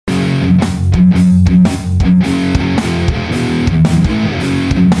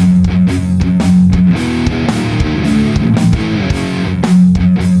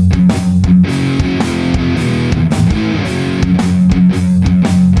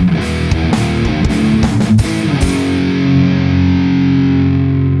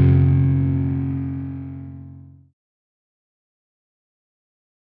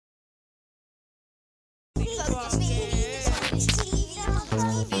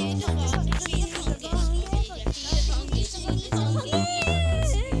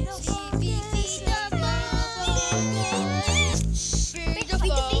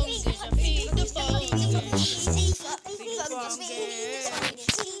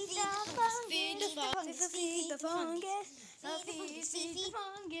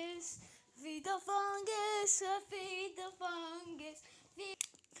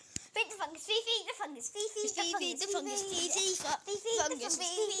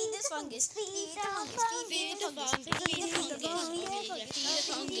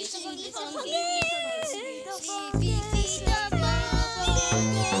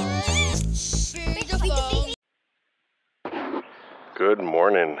Good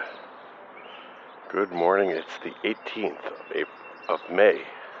morning. Good morning. It's the 18th of May,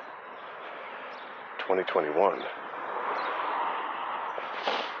 2021.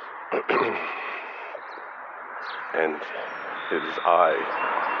 And it is I,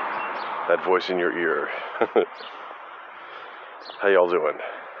 that voice in your ear. How y'all doing?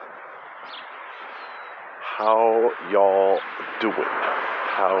 How y'all doing?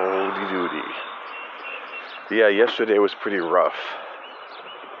 Howdy doody. Yeah, yesterday was pretty rough.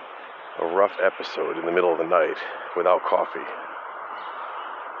 A rough episode in the middle of the night without coffee.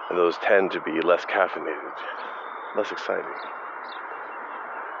 And those tend to be less caffeinated, less exciting.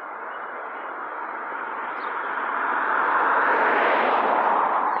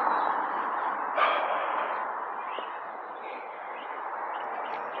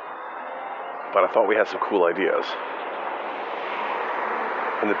 But I thought we had some cool ideas.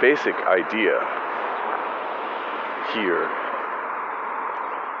 And the basic idea here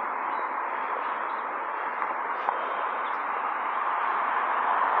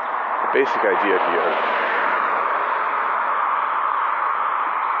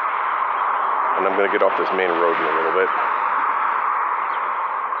and I'm going to get off this main road in a little bit,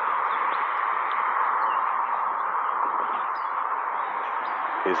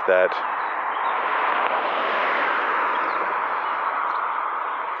 is that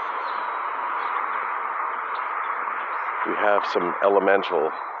we have some elemental,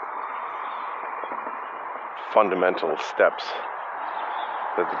 fundamental steps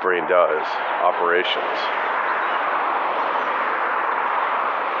that the brain does, operations.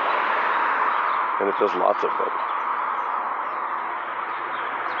 And it does lots of them.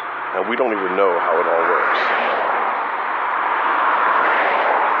 And we don't even know how it all works.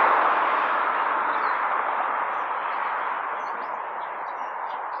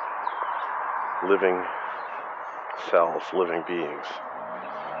 Living cells, living beings.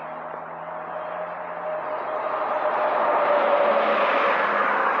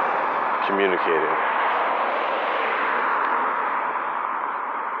 Communicating.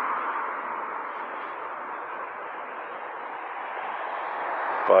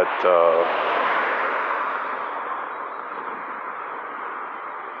 But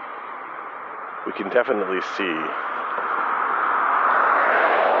we can definitely see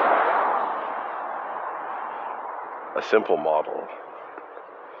a simple model,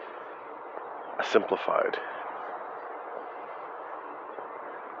 a simplified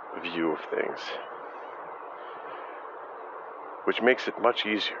view of things, which makes it much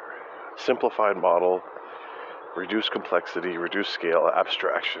easier. Simplified model, reduce complexity, reduce scale,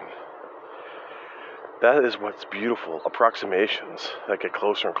 abstraction. That is what's beautiful. Approximations that get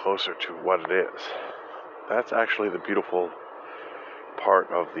closer and closer to what it is. That's actually the beautiful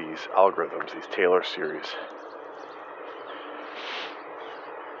part of these algorithms, these Taylor series.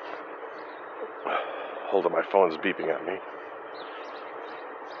 Hold on, my phone's beeping at me.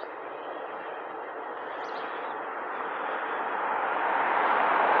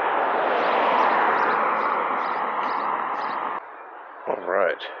 All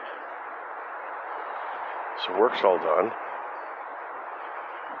right. So work's all done.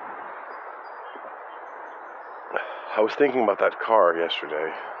 I was thinking about that car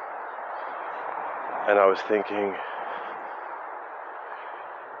yesterday, and I was thinking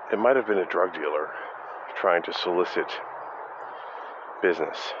it might have been a drug dealer trying to solicit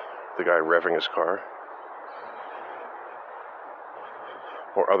business. The guy revving his car,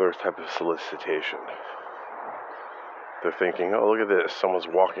 or other type of solicitation. They're thinking, oh, look at this, someone's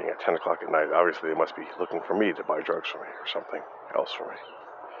walking at 10 o'clock at night. Obviously, they must be looking for me to buy drugs for me or something else for me.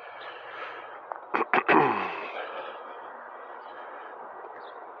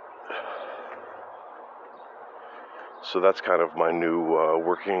 So that's kind of my new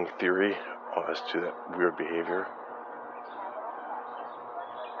working theory as to that weird behavior.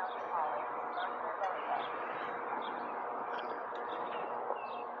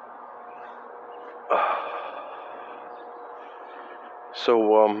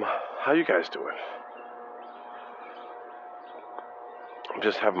 So, how you guys doing? I'm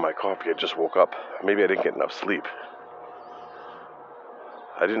just having my coffee. I just woke up. Maybe I didn't get enough sleep.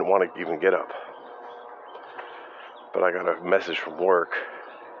 I didn't want to even get up. But I got a message from work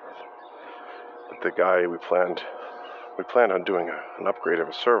that the guy we planned on doing an upgrade of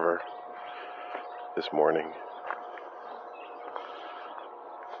a server this morning.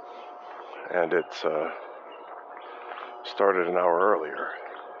 And it's started an hour earlier.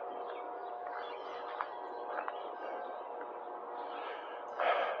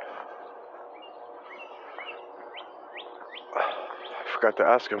 I forgot to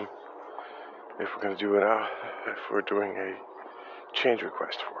ask him if we're going to do if we're doing a change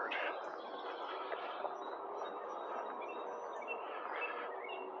request for it.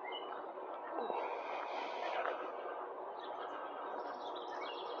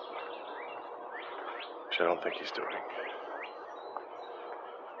 Which I don't think he's doing.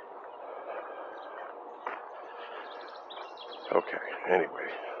 Okay, anyway,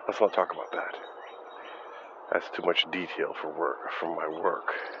 let's not talk about that. That's too much detail from my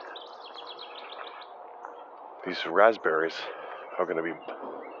work. These raspberries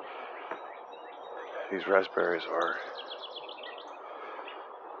are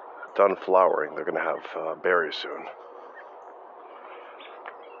done flowering. They're going to have berries soon.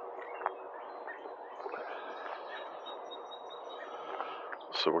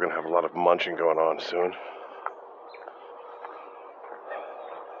 So we're going to have a lot of munching going on soon.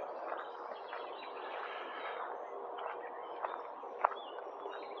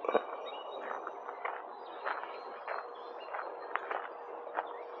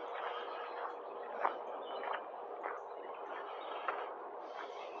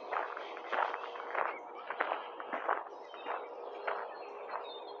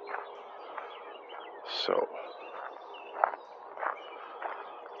 So,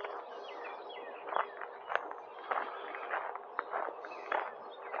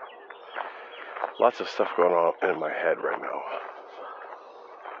 lots of stuff going on in my head right now.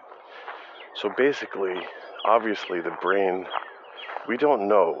 So basically, obviously the brain, we don't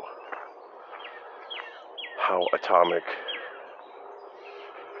know how atomic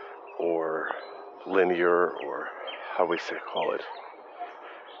or linear, or how we call it,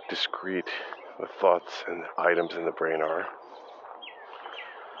 discrete the thoughts and items in the brain are.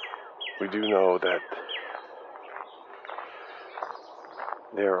 We do know that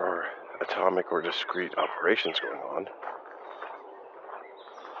there are atomic or discrete operations going on,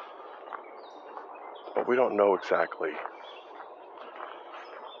 but we don't know exactly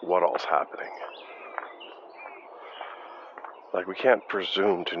what all's happening. Like, we can't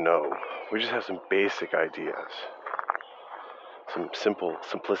presume to know. We just have some basic ideas, some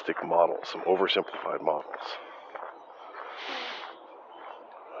simplistic models, some oversimplified models.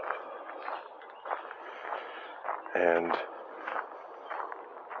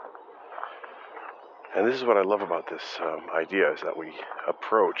 And this is what I love about this idea, is that we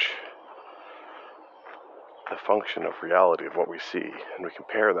approach the function of reality of what we see, and we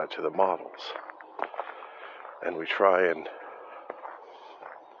compare that to the models, and we try and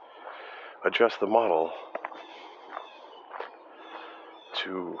adjust the model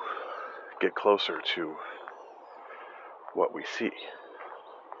to get closer to what we see.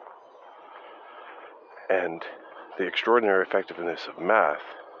 And the extraordinary effectiveness of math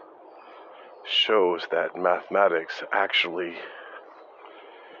shows that mathematics actually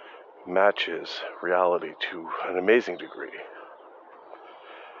matches reality to an amazing degree.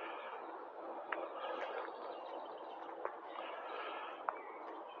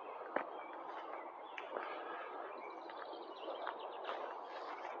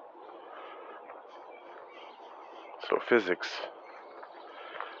 So physics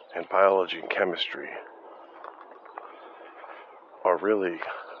and biology and chemistry are really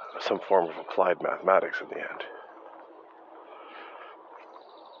some form of applied mathematics in the end,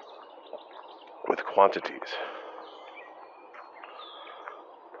 with quantities.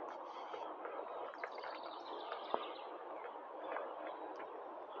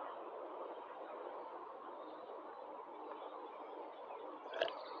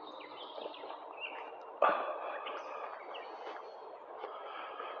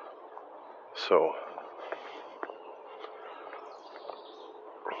 So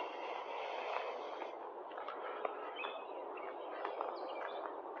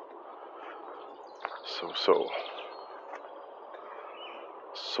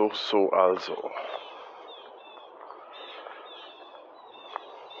also.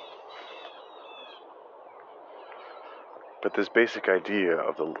 But this basic idea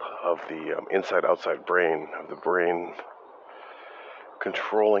of the inside-outside brain, of the brain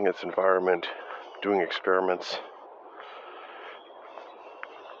controlling its environment, doing experiments,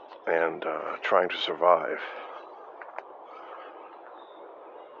 and trying to survive.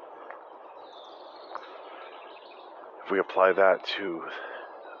 If we apply that to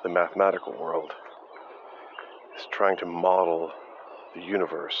the mathematical world, it's trying to model the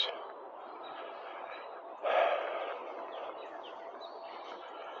universe.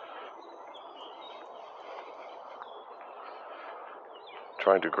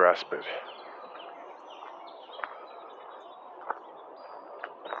 Trying to grasp it.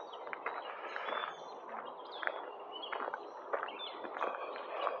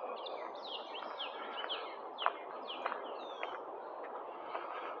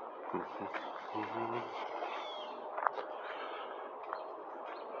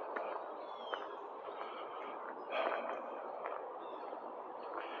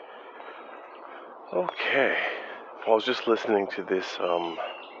 Okay, well, I was just listening to this,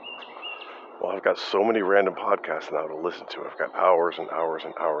 I've got so many random podcasts now to listen to. I've got hours and hours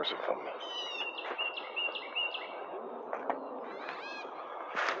and hours of them.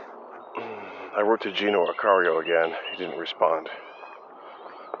 I wrote to Gino Acario again. He didn't respond.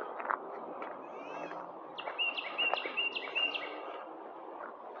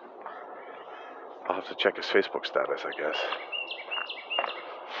 I'll have to check his Facebook status, I guess.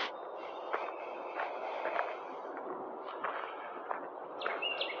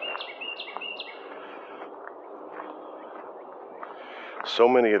 So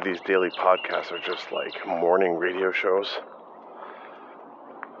many of these daily podcasts are just like morning radio shows.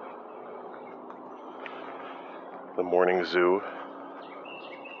 The Morning Zoo.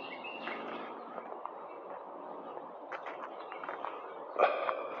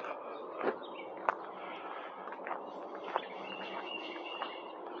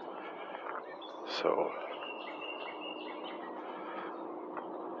 So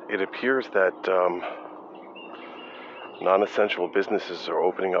it appears that non-essential businesses are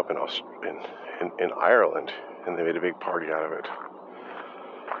opening up in Ireland, and they made a big party out of it.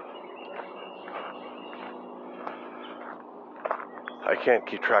 I can't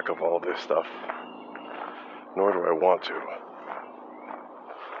keep track of all this stuff, nor do I want to.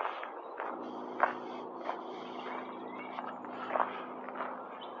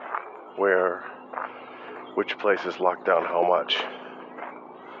 Which places lock down how much.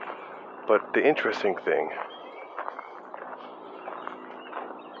 But the interesting thing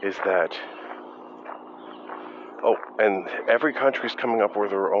is that, and every country's coming up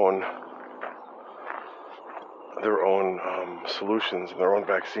with their own solutions and their own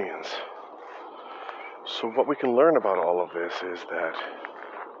vaccines. So what we can learn about all of this is that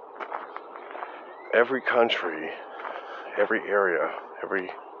every country, every area,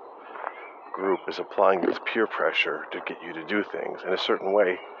 every group is applying this peer pressure to get you to do things in a certain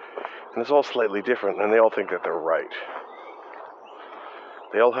way, and it's all slightly different, and they all think that they're right.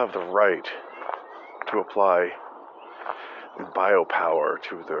 They all have the right to apply biopower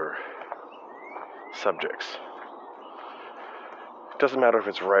to their subjects. It doesn't matter if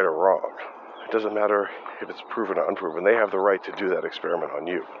it's right or wrong. It doesn't matter if it's proven or unproven. They have the right to do that experiment on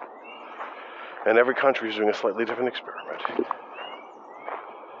you. And every country is doing a slightly different experiment.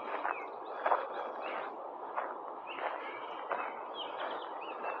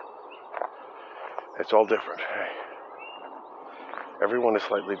 It's all different. Everyone is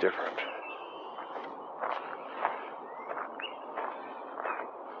slightly different.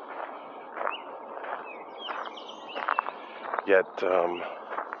 Yet,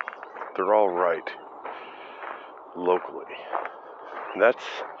 they're all right locally. And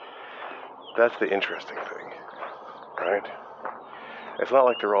that's the interesting thing, right? It's not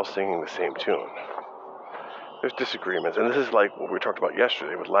like they're all singing the same tune. There's disagreements, and this is like what we talked about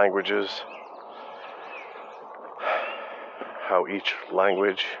yesterday with languages, how each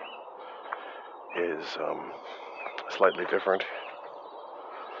language is slightly different.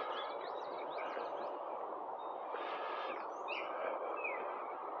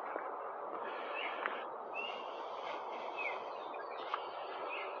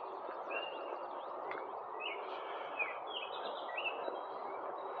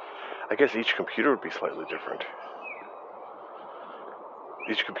 I guess each computer would be slightly different.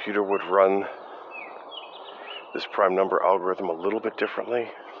 Each computer would run this prime number algorithm a little bit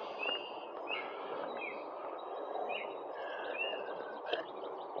differently.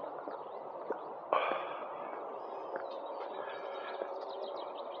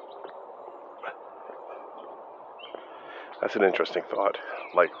 That's an interesting thought.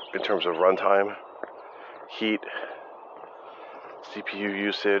 Like in terms of runtime, heat, CPU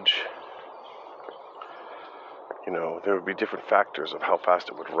usage, there would be different factors of how fast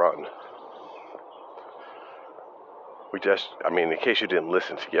it would run. In case you didn't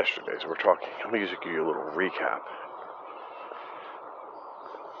listen to yesterday's, I'm going to give you a little recap.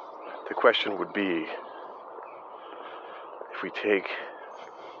 The question would be, if we take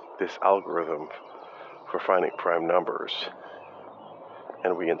this algorithm for finding prime numbers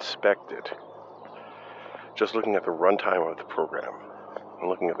and we inspect it, just looking at the runtime of the program and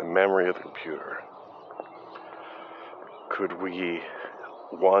looking at the memory of the computer, could we,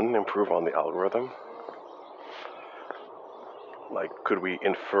 one, improve on the algorithm? Could we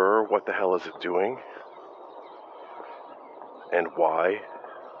infer what the hell is it doing and why,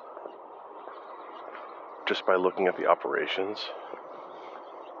 just by looking at the operations?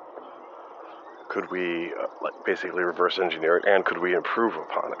 Could we basically reverse engineer it, and could we improve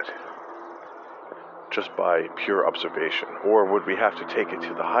upon it just by pure observation? Or would we have to take it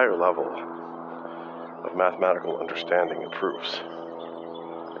to the higher level of mathematical understanding and proofs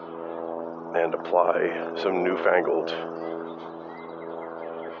and apply some newfangled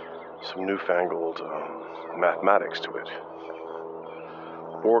mathematics to it?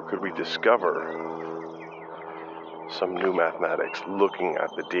 Or could we discover some new mathematics looking at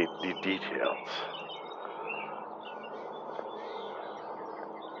the details?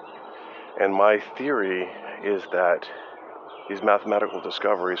 And my theory is that these mathematical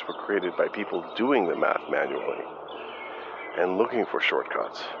discoveries were created by people doing the math manually and looking for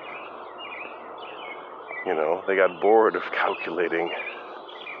shortcuts. They got bored of calculating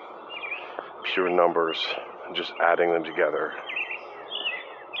pure numbers and just adding them together,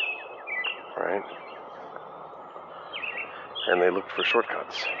 right? And they looked for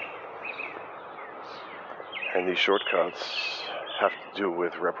shortcuts. And these shortcuts have to do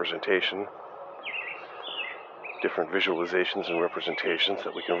with representation, different visualizations and representations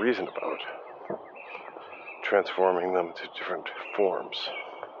that we can reason about, transforming them to different forms,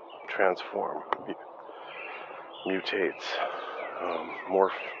 transform, mutates,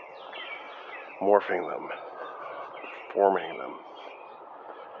 morphing them, forming them.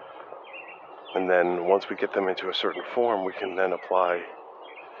 And then once we get them into a certain form, we can then apply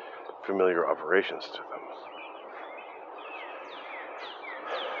familiar operations to them.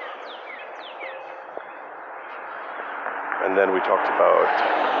 And then we talked about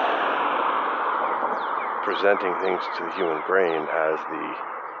presenting things to the human brain as the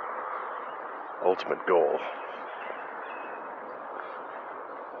ultimate goal,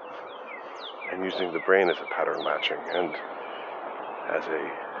 and using the brain as a pattern matching and as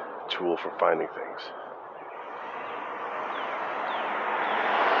a tool for finding things.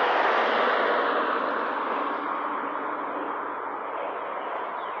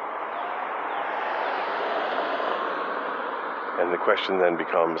 And the question then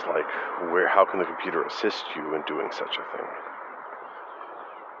becomes how can the computer assist you in doing such a thing?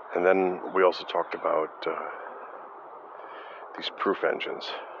 And then we also talked about these proof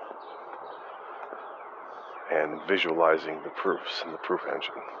engines and visualizing the proofs in the proof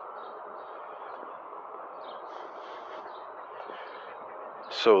engine.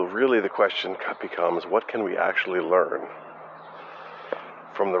 So really the question becomes, what can we actually learn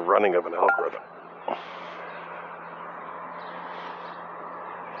from the running of an algorithm?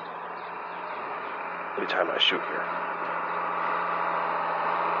 Every time I shoot here.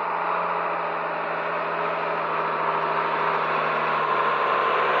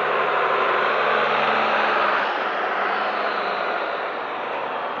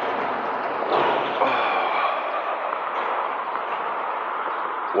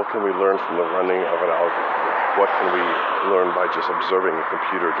 What can we learn from the running of an algorithm? What can we learn by just observing a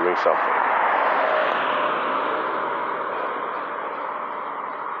computer doing something?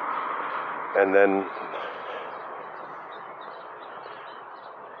 And then,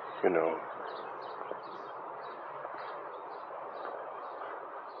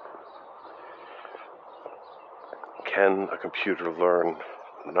 can a computer learn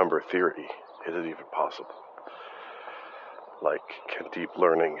number theory? Is it even possible? Can deep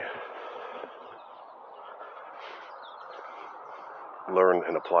learning learn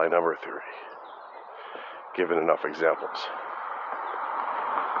and apply number theory, given enough examples?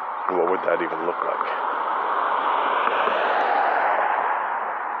 And what would that even look like?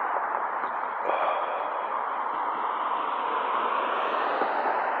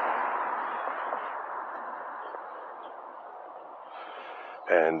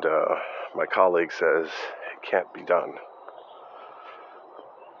 And my colleague says it can't be done.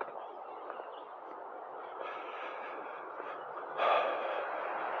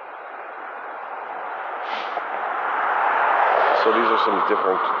 So these are some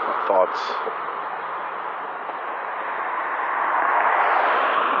different thoughts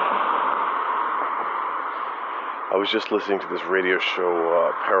I was just listening to this radio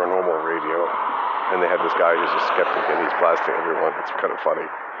show, Paranormal Radio, and they had this guy who's a skeptic, and he's blasting everyone. It's kind of funny.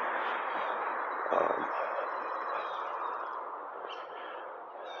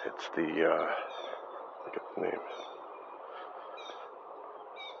 It's the, I get the name.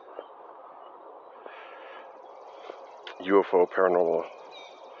 UFO Paranormal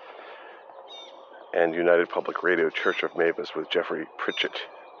and United Public Radio Church of Mavis with Jeffrey Pritchett,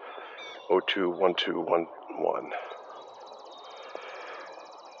 021211.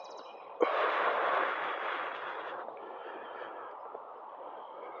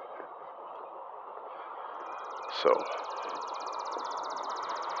 So,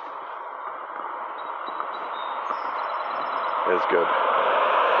 it's good.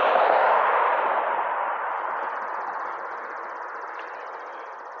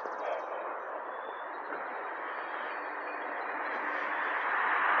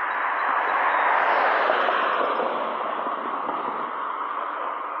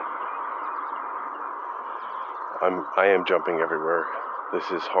 I am jumping everywhere. This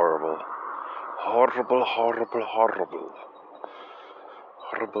is horrible. Horrible, horrible, horrible.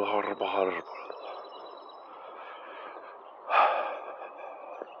 Horrible, horrible, horrible.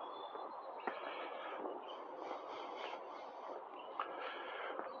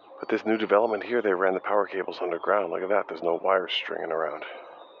 But this new development here, they ran the power cables underground. Look at that, there's no wires stringing around.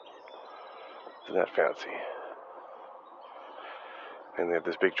 Isn't that fancy? And they have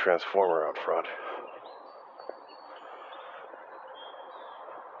this big transformer out front.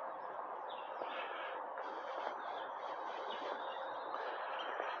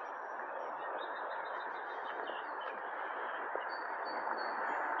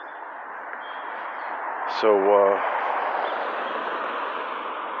 So,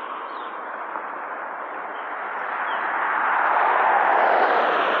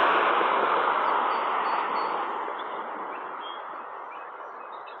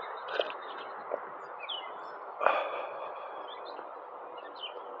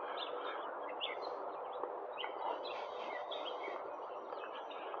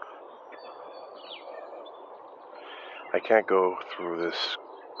 I can't go through this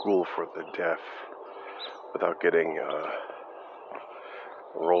school for the deaf without getting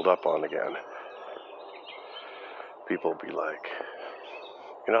rolled up on again. People will be like,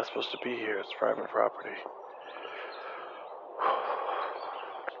 "You're not supposed to be here, it's private property."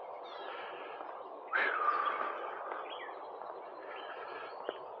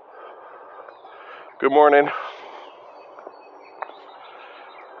 Good morning.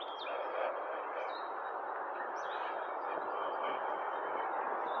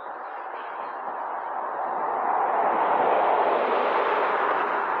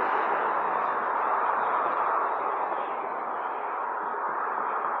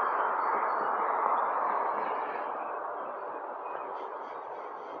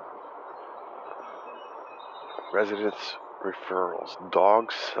 Residence referrals,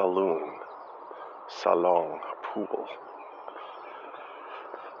 dog salon, pool.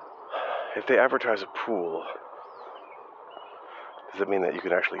 If they advertise a pool, does it mean that you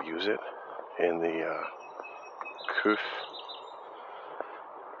can actually use it in the CUF?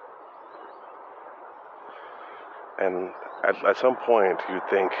 And at some point, you'd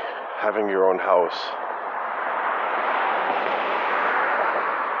think having your own house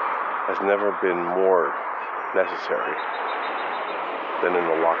has never been more necessary than in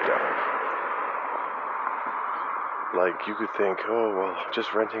the lockdown. Like, you could think, oh, well,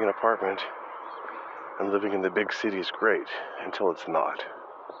 just renting an apartment and living in the big city is great, until it's not.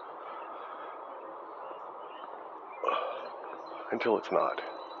 Until it's not.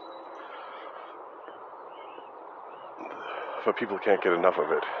 But people can't get enough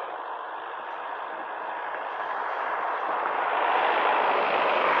of it.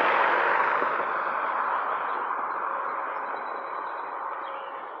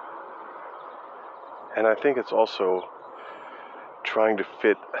 And I think it's also trying to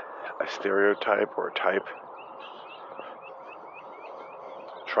fit a stereotype or a type,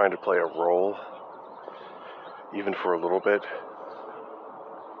 trying to play a role, even for a little bit,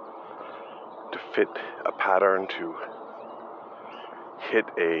 to fit a pattern, to hit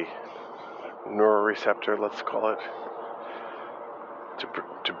a neuroreceptor, let's call it,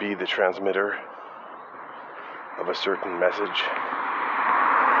 to be the transmitter of a certain message.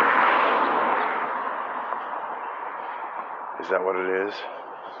 Is that what it is?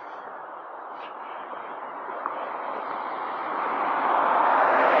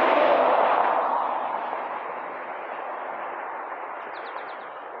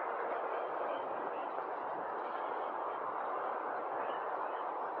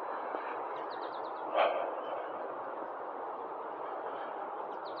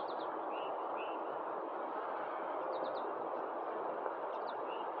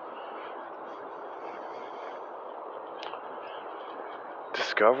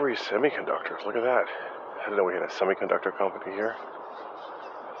 Discovery Semiconductors. Look at that. I didn't know we had a semiconductor company here.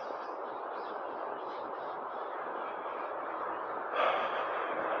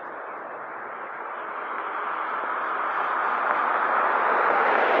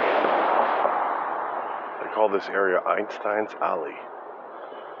 They call this area Einstein's Alley.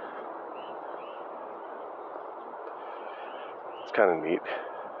 It's kind of neat.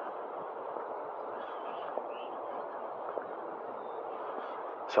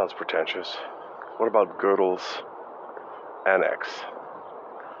 Sounds pretentious. What about Gödel's Annex?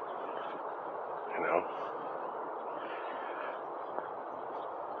 You know?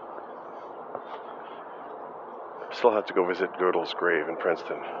 Still have to go visit Gödel's grave in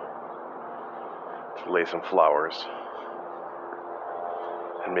Princeton. To lay some flowers.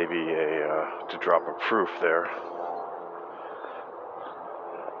 And maybe to drop a proof there.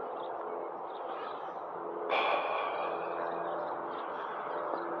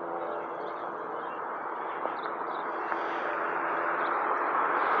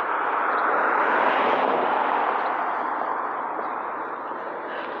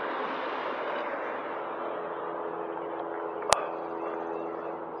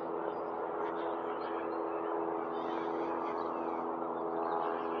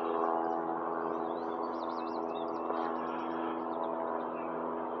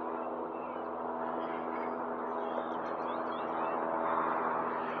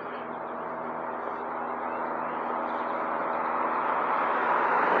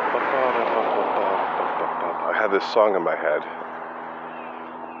 I have this song in my head,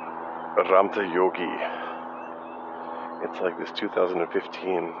 Ramta Yogi. It's like this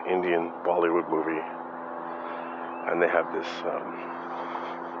 2015 Indian Bollywood movie, and they have this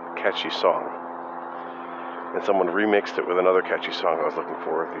catchy song, and someone remixed it with another catchy song I was looking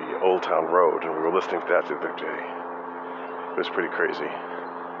for, the Old Town Road, and we were listening to that the other day. It was pretty crazy.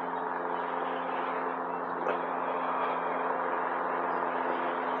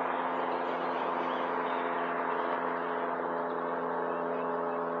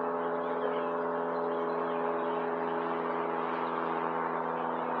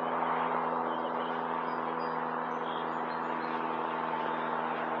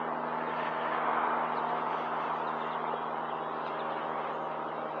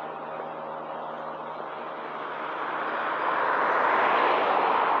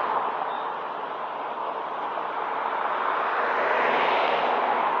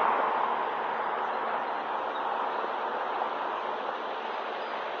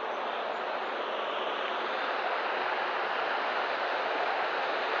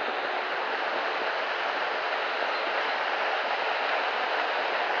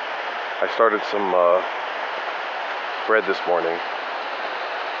 I started some bread this morning.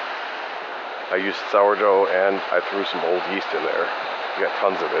 I used sourdough and I threw some old yeast in there. We got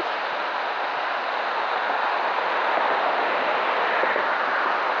tons of it.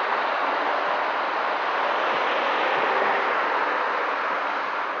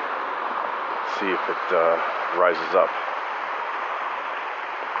 See if it rises up.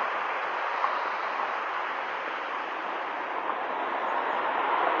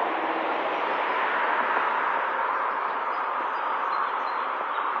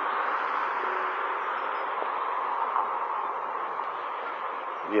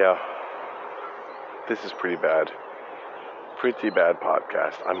 Yeah, this is pretty bad. Pretty bad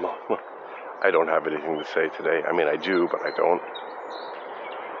podcast. I don't have anything to say today. I mean, I do, but I don't.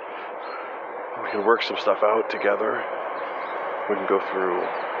 We can work some stuff out together. We can go through,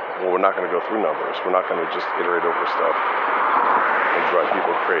 well, we're not going to go through numbers. We're not going to just iterate over stuff and drive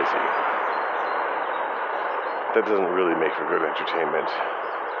people crazy. That doesn't really make for good entertainment.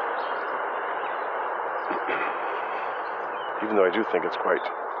 Even though I do think it's quite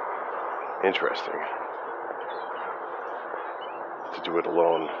interesting to do it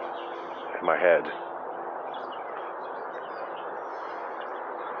alone in my head.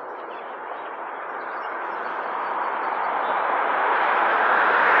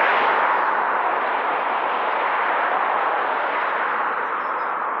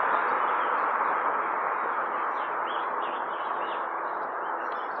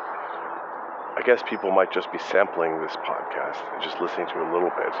 I guess people might just be sampling this podcast and just listening to it a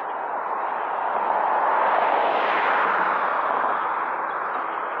little bit.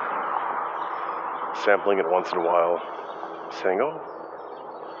 Sampling it once in a while, saying, oh,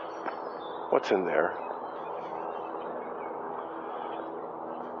 what's in there?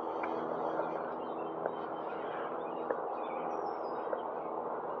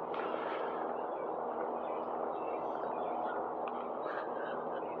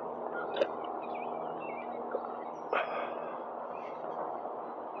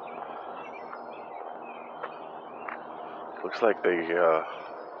 Looks like the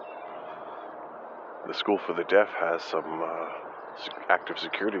school for the deaf has some active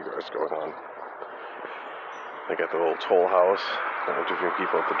security guards going on. They got the little toll house. They're interviewing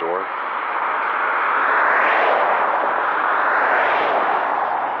people at the door.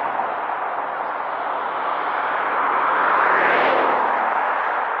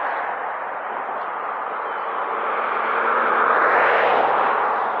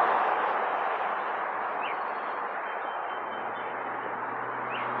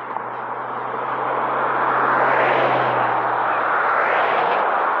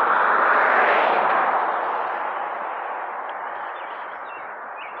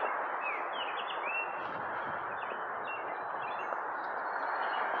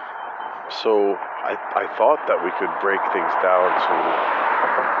 So I thought that we could break things down to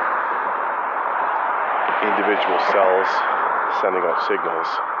individual cells sending out signals.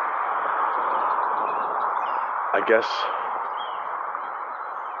 I guess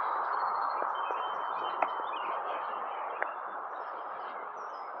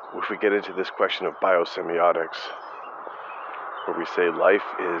if we get into this question of biosemiotics, where we say life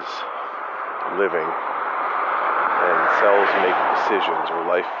is living and cells make decisions, or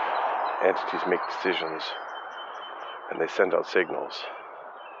life entities make decisions, and they send out signals.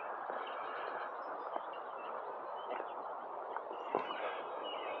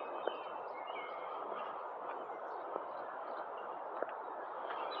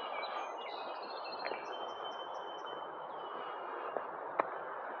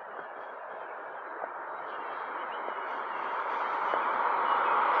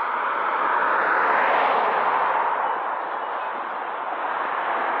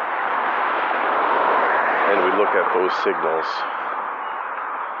 And we look at those signals,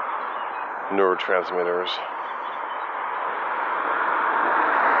 neurotransmitters,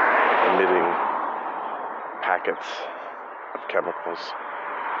 emitting packets of chemicals,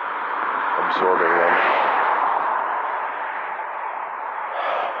 absorbing them.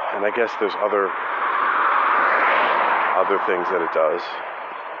 And I guess there's other things that it does,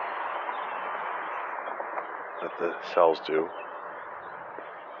 that the cells do.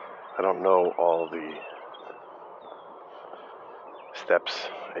 I don't know all the steps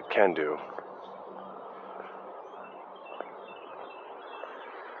it can do.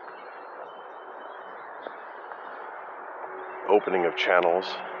 Opening of channels,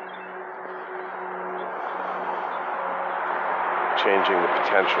 changing the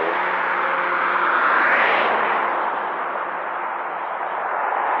potential.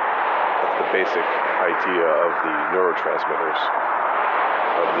 That's the basic idea of the neurotransmitters,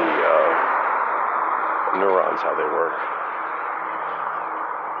 of the neurons, how they work.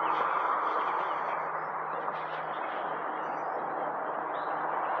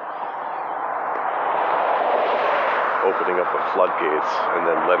 Opening up the floodgates and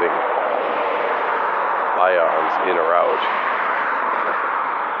then letting ions in or out.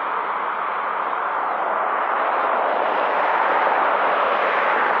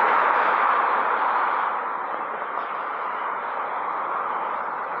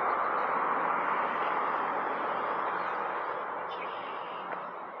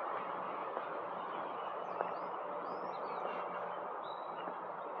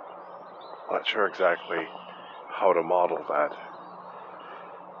 Not sure exactly how to model that.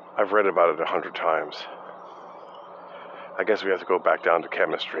 I've read about it 100 times. I guess we have to go back down to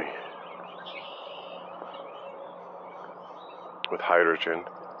chemistry. With hydrogen,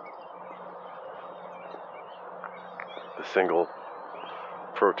 the single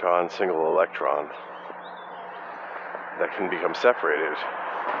proton, single electron that can become separated.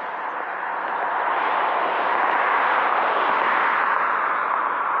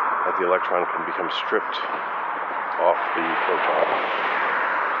 That the electron can become stripped off the proton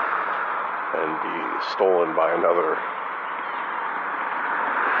and be stolen by another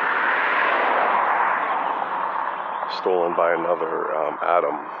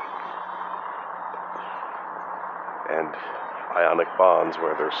atom, and ionic bonds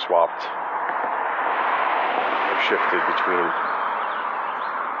where they're swapped or shifted between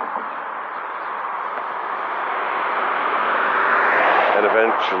and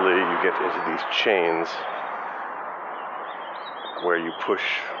eventually you get into these chains where you push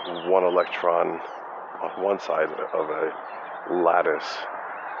one electron on one side of a lattice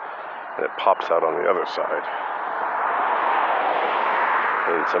and it pops out on the other side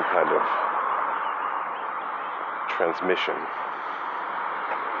in some kind of transmission.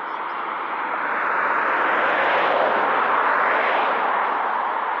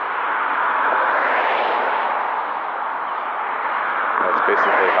 That's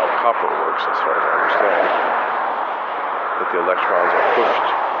basically how copper works, as far as I understand. that the electrons are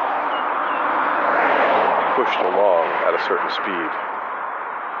pushed along at a certain speed.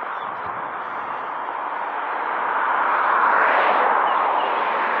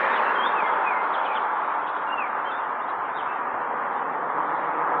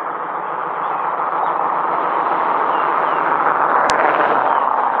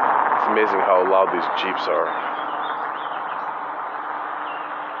 It's amazing how loud these Jeeps are.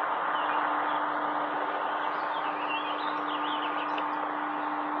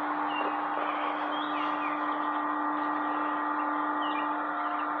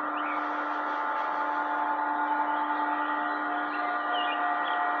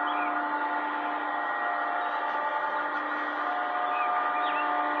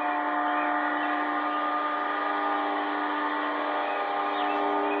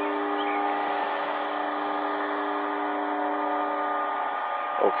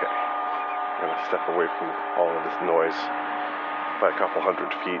 Okay, I'm going to step away from all of this noise by a couple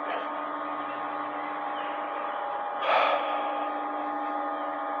 100 feet.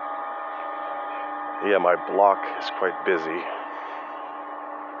 Yeah, my block is quite busy.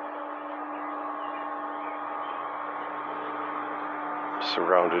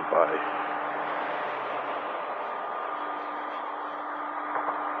 Surrounded by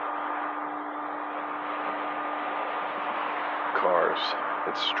cars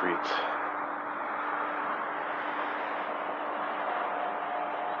and streets.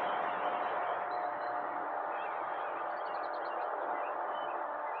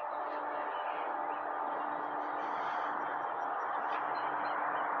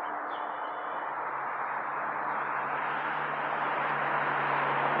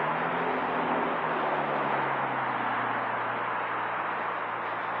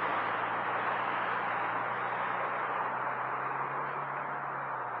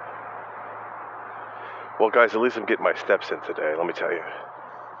 Well, guys, at least I'm getting my steps in today, let me tell you.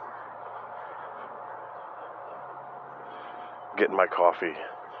 Getting my coffee.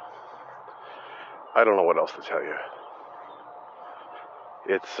 I don't know what else to tell you.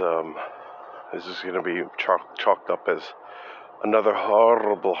 This is going to be chalked up as another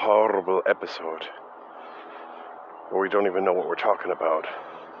horrible, horrible episode where we don't even know what we're talking about.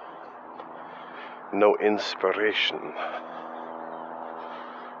 No inspiration.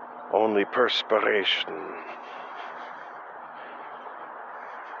 Only perspiration.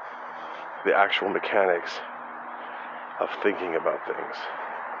 The actual mechanics of thinking about things.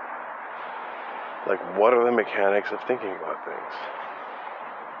 Like, what are the mechanics of thinking about things?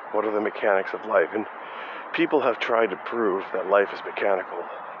 What are the mechanics of life? And people have tried to prove that life is mechanical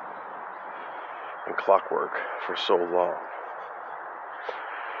and clockwork for so long,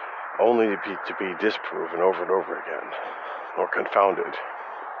 only to be disproven over and over again, or confounded,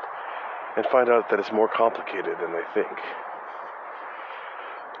 and find out that it's more complicated than they think.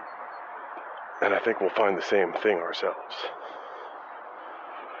 And I think we'll find the same thing ourselves.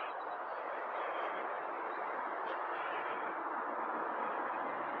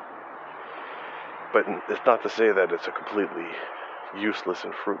 But it's not to say that it's a completely useless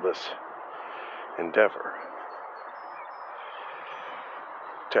and fruitless endeavor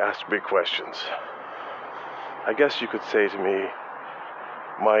to ask big questions. I guess you could say to me,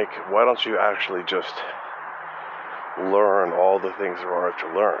 Mike, why don't you actually just learn all the things there are to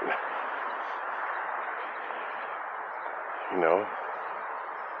learn? You know?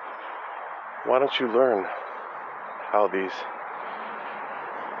 Why don't you learn how this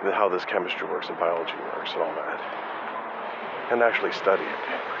chemistry works and biology works and all that, and actually study it,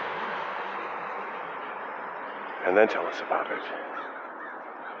 and then tell us about it?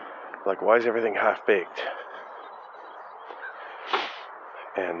 Like, why is everything half-baked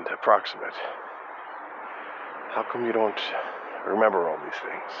and approximate? How come you don't remember all these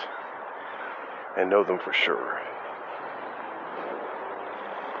things and know them for sure?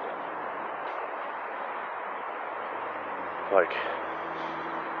 Like,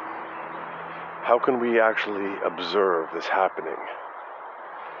 how can we actually observe this happening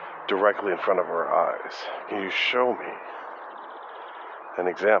directly in front of our eyes? Can you show me an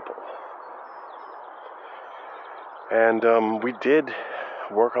example? And we did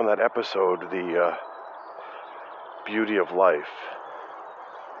work on that episode, the beauty of life.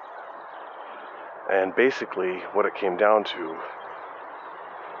 And basically what it came down to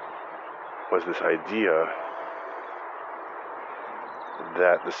was this idea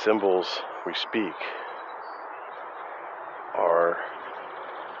that the symbols we speak are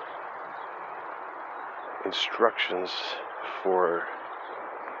instructions for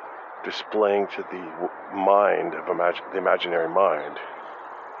displaying to the mind of the imaginary mind,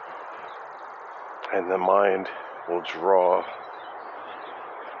 and the mind will draw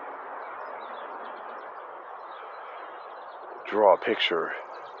a picture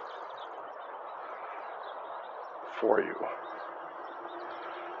for you.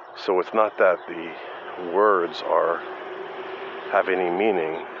 So it's not that the words have any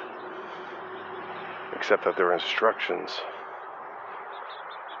meaning, except that they're instructions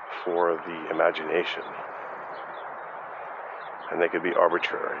for the imagination, and they could be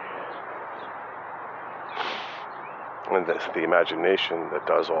arbitrary. And it's the imagination that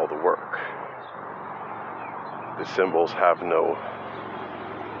does all the work. The symbols have no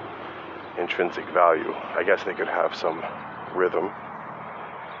intrinsic value. I guess they could have some rhythm,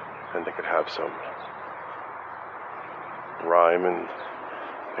 and they could have some rhyme, and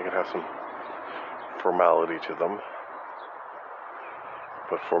they could have some formality to them.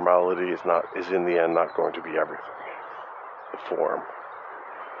 But formality is in the end not going to be everything. The form.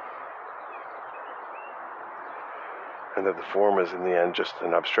 And that the form is in the end just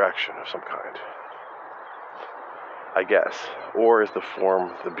an abstraction of some kind. I guess. Or is the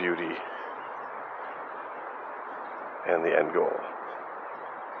form the beauty and the end goal?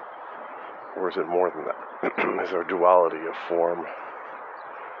 Or is it more than that? Is there a duality of form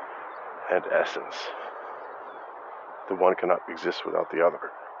and essence? The one cannot exist without the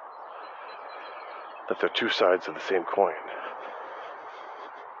other. That they're two sides of the same coin.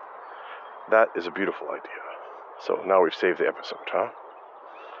 That is a beautiful idea. So now we've saved the episode, huh?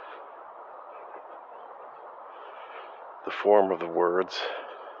 The form of the words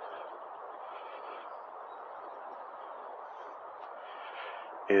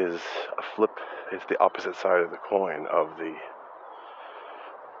is the opposite side of the coin of the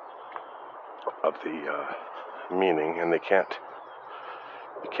meaning, and you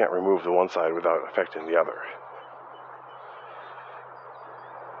can't remove the one side without affecting the other.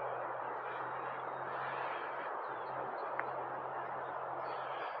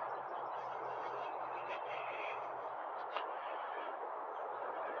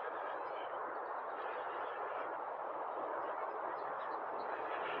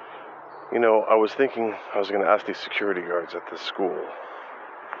 You know, I was thinking I was going to ask these security guards at this school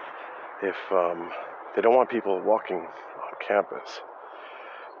if they don't want people walking on campus,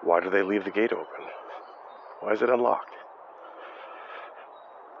 why do they leave the gate open? Why is it unlocked?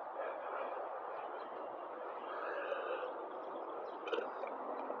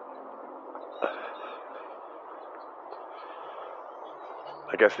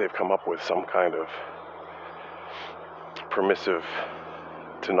 I guess they've come up with some kind of permissive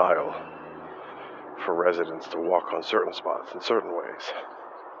denial for residents to walk on certain spots in certain ways.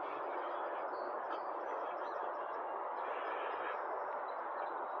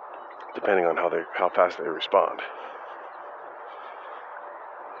 Depending on how fast they respond.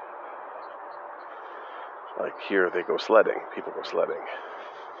 Like here, they go sledding. People go sledding,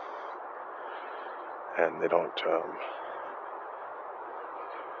 and they don't.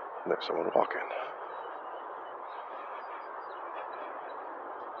 And there's someone walking.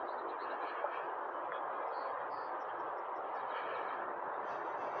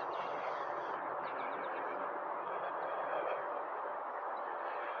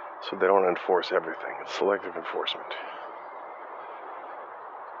 So they don't enforce everything. It's selective enforcement.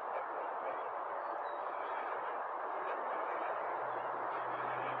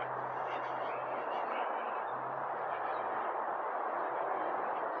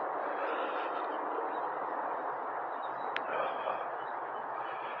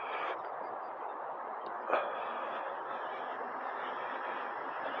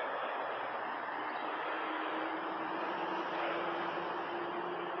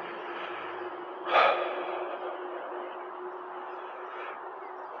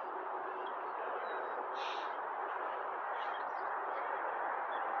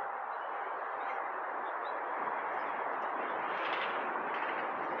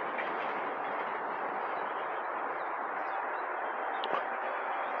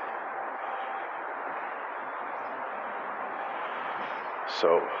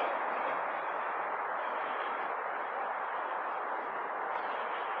 So,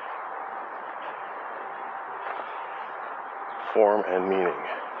 form and meaning,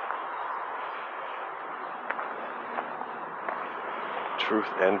 truth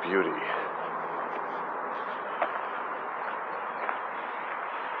and beauty,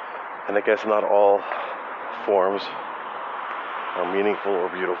 and I guess not all forms are meaningful or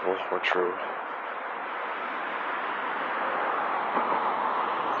beautiful or true.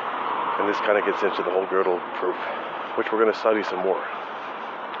 And this kind of gets into the whole Gödel proof, which we're going to study some more.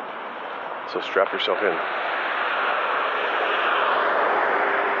 So strap yourself in.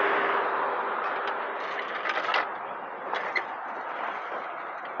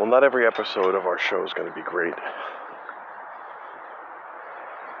 Well, not every episode of our show is going to be great,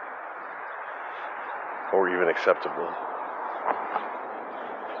 or even acceptable.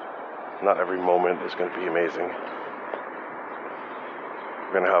 Not every moment is going to be amazing.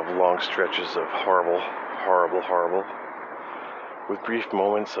 We're going to have long stretches of horrible, with brief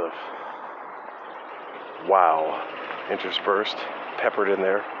moments of wow interspersed, peppered in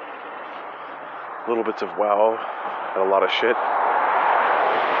there. Little bits of wow and a lot of shit.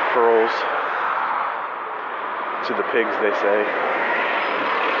 Pearls to the pigs, they say.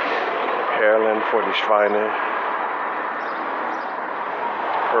 Perlen for die Schweine.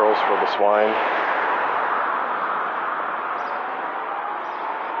 Pearls for the swine.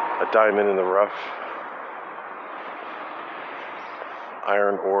 A diamond in the rough.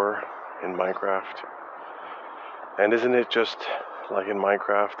 Iron ore in Minecraft. And isn't it just like in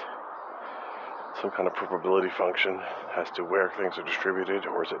Minecraft? Some kind of probability function as to where things are distributed,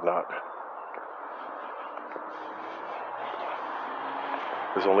 or is it not?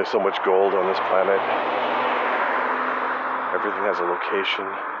 There's only so much gold on this planet. Everything has a location,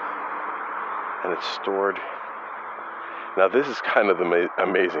 and it's stored. Now this is kind of the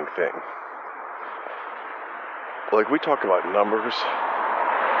amazing thing. Like, we talk about numbers,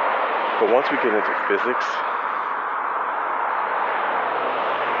 but once we get into physics,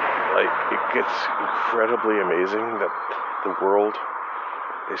 like, it gets incredibly amazing that the world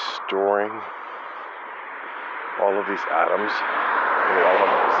is storing all of these atoms, and they all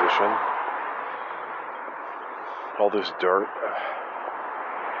have a position. All this dirt,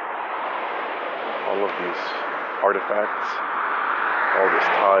 all of these artifacts, all this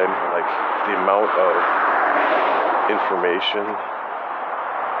time, like, the amount of information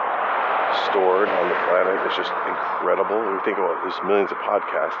stored on the planet is just incredible. We think about there's millions of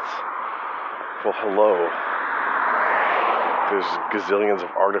podcasts. Well, hello. There's gazillions of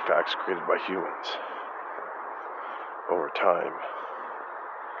artifacts created by humans over time.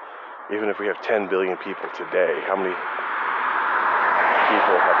 Even if we have 10 billion people today, how many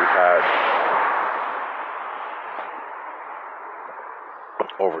people have we had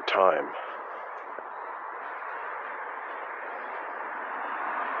over time?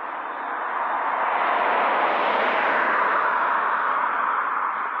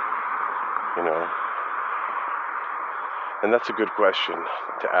 You know? And that's a good question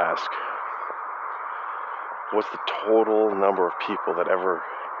to ask. What's the total number of people that ever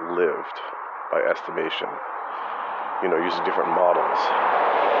lived by estimation? You know, using different models.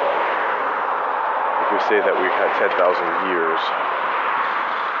 If we say that we've had 10,000 years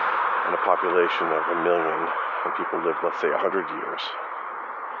and a population of 1 million, and people lived, let's say, 100 years,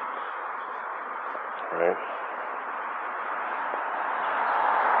 right?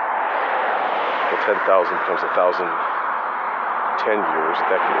 Well, 10,000 becomes 1,010 years,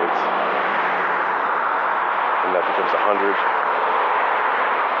 decades, and that becomes 100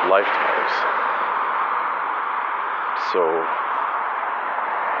 lifetimes. So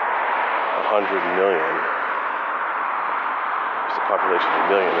 100 million is the population of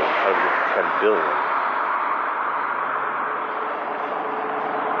 1 million, and how do we get to 10 billion?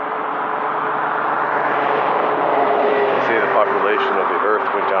 Say the population of the Earth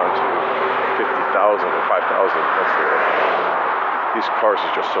went down to 50,000 or 5,000. That's the these cars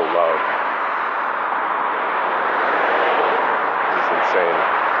are just so loud. This is insane.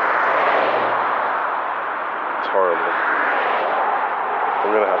 It's horrible.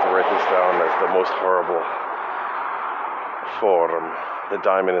 I'm gonna have to write this down as the most horrible form, the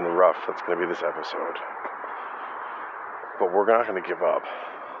diamond in the rough. That's gonna be this episode. But we're not gonna give up.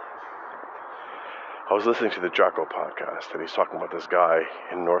 I was listening to the Jocko podcast, and he's talking about this guy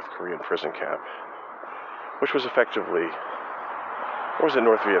in North Korean prison camp, which was effectively, or was it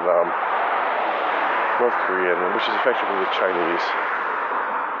North Vietnam? North Korean, which is effectively the Chinese.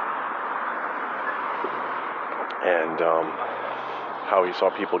 And how he saw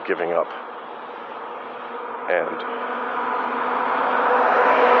people giving up. And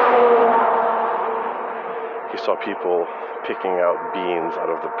he saw people picking out beans out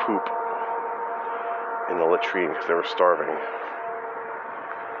of the poop in the latrine because they were starving.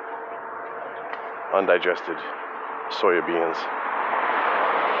 Undigested soya beans.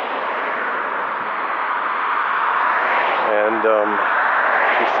 And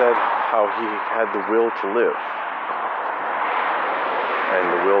he said how he had the will to live and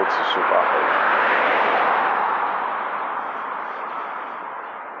the will to survive.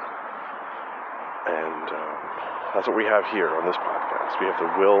 And that's what we have here on this podcast. We have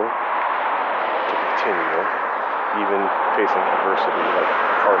the will to continue, even facing adversity like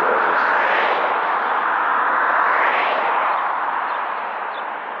Carl Moses.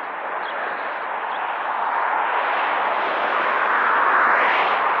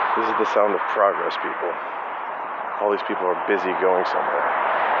 sound of progress, people. All these people are busy going somewhere.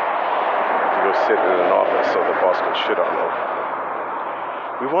 To go sit in an office so the boss can shit on them.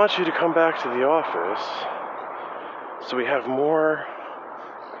 We want you to come back to the office so we have more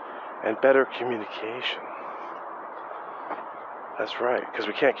and better communication. That's right, because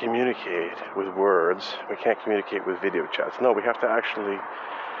we can't communicate with words. We can't communicate with video chats. No, we have to actually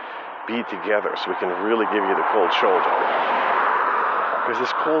be together so we can really give you the cold shoulder. Because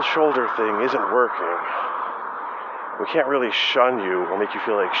this cold shoulder thing isn't working. We can't really shun you or make you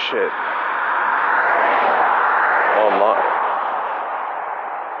feel like shit online.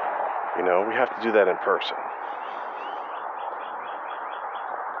 You know, we have to do that in person.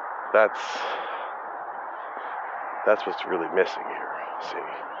 That's what's really missing here, see.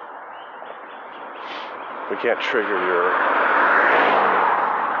 We can't trigger your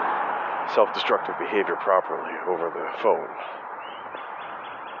self-destructive behavior properly over the phone.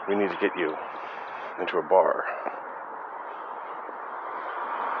 We need to get you into a bar.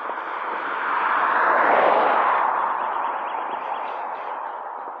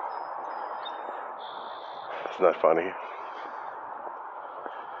 Isn't that funny?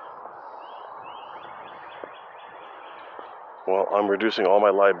 Well, I'm reducing all my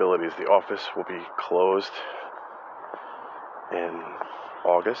liabilities. The office will be closed in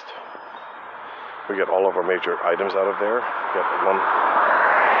August. We get all of our major items out of there. We got a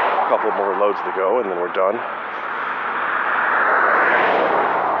couple more loads to go, and then we're done.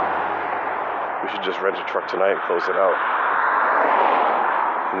 We should just rent a truck tonight and close it out.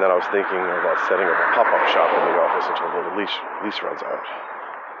 And then I was thinking about setting up a pop-up shop in the office until the lease runs out.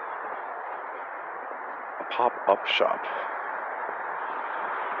 A pop-up shop.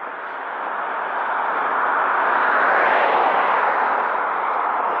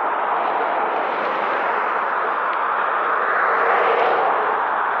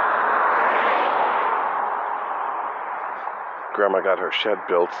 Grandma got her shed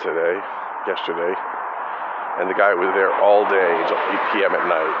built yesterday, and the guy was there all day until 8 p.m. at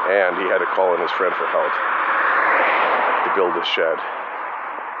night, and he had to call in his friend for help to build his shed.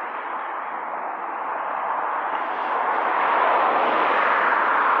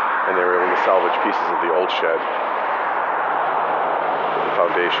 And they were able to salvage pieces of the old shed for the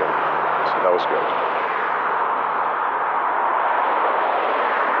foundation, so that was good.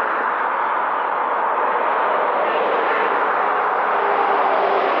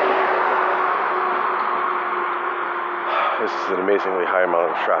 This is an amazingly high amount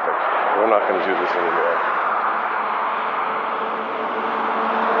of traffic. We're not going to do this anymore.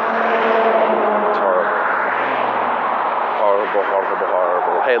 It's horrible. Horrible, horrible,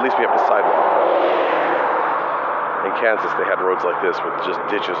 horrible. Hey, at least we have a sidewalk, though. In Kansas, they had roads like this with just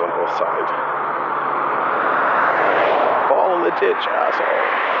ditches on both sides. Fall in the ditch, asshole.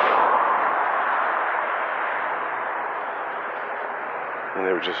 And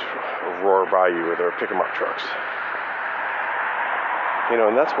they would just roar by you with their pick-em-up trucks. You know,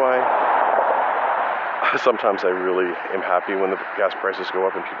 and that's why sometimes I really am happy when the gas prices go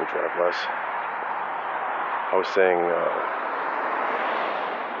up and people drive less. I was saying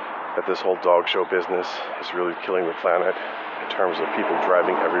that this whole dog show business is really killing the planet in terms of people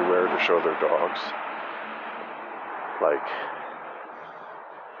driving everywhere to show their dogs. Like,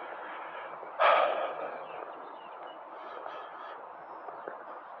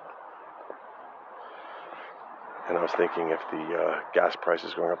 and I was thinking if the gas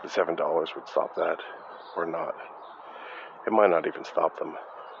prices going up to $7 would stop that or not. It might not even stop them.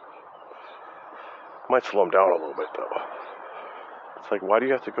 It might slow them down a little bit, though. It's like, why do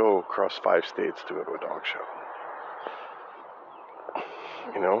you have to go across 5 states to go to a dog show?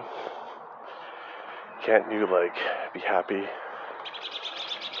 You know? Can't you, like, be happy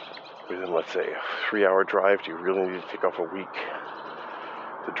within, let's say, a 3-hour drive? Do you really need to take off a week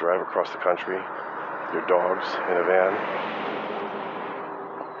to drive across the country? Your dogs in a van.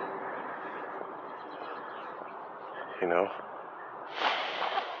 You know?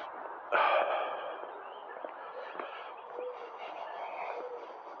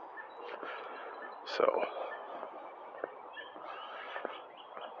 So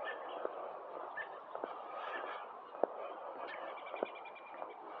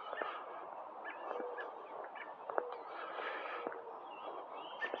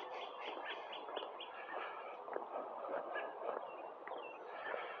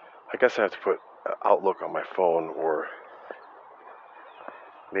I guess I have to put Outlook on my phone, or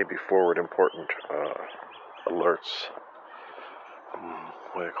maybe forward important alerts.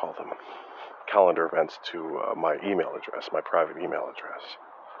 What do they call them? Calendar events to my email address, my private email address.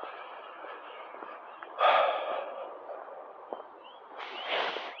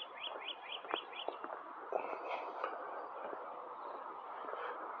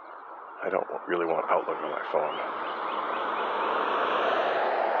 I don't really want Outlook on my phone.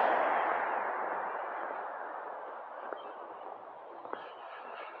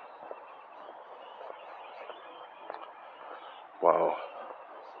 Wow,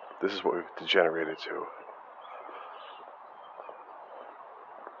 this is what we've degenerated to.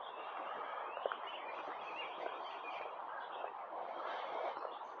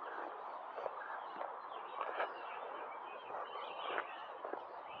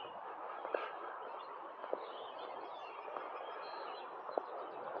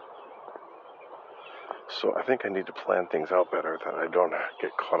 So I think I need to plan things out better that I don't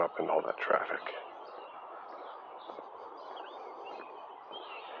get caught up in all that traffic.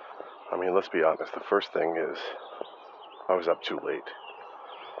 I mean, let's be honest, the first thing is I was up too late.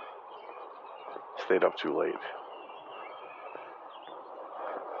 Stayed up too late.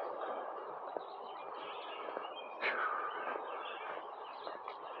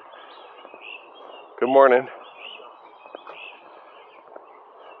 Good morning.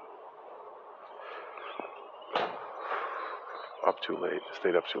 Up too late,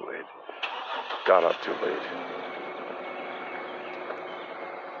 stayed up too late, got up too late.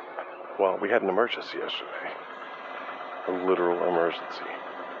 Well, we had an emergency yesterday. A literal emergency.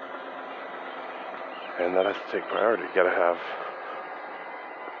 And that has to take priority. You gotta have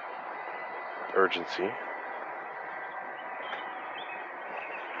urgency.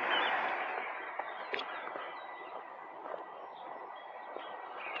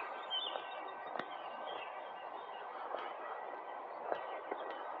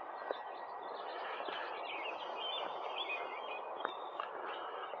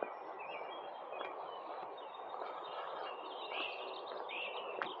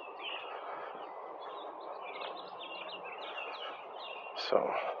 So,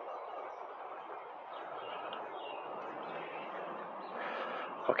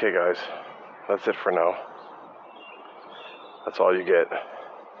 okay guys, that's it for now. That's all you get.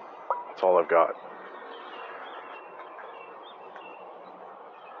 That's all I've got.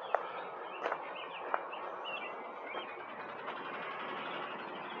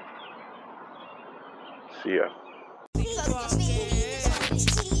 See ya.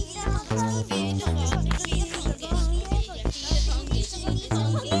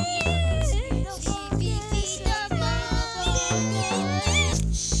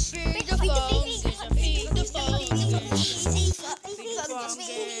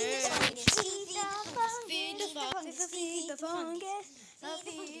 Feed the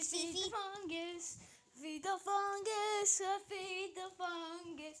fungus, feed the fungus, feed the fungus, feed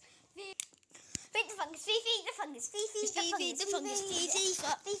the fungus, feed the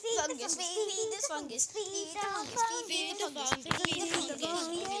fungus, feed the fungus, feed the fungus, feed the fungus, feed the fungus, feed the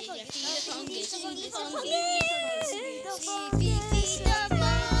fungus, feed the fungus, feed the fungus.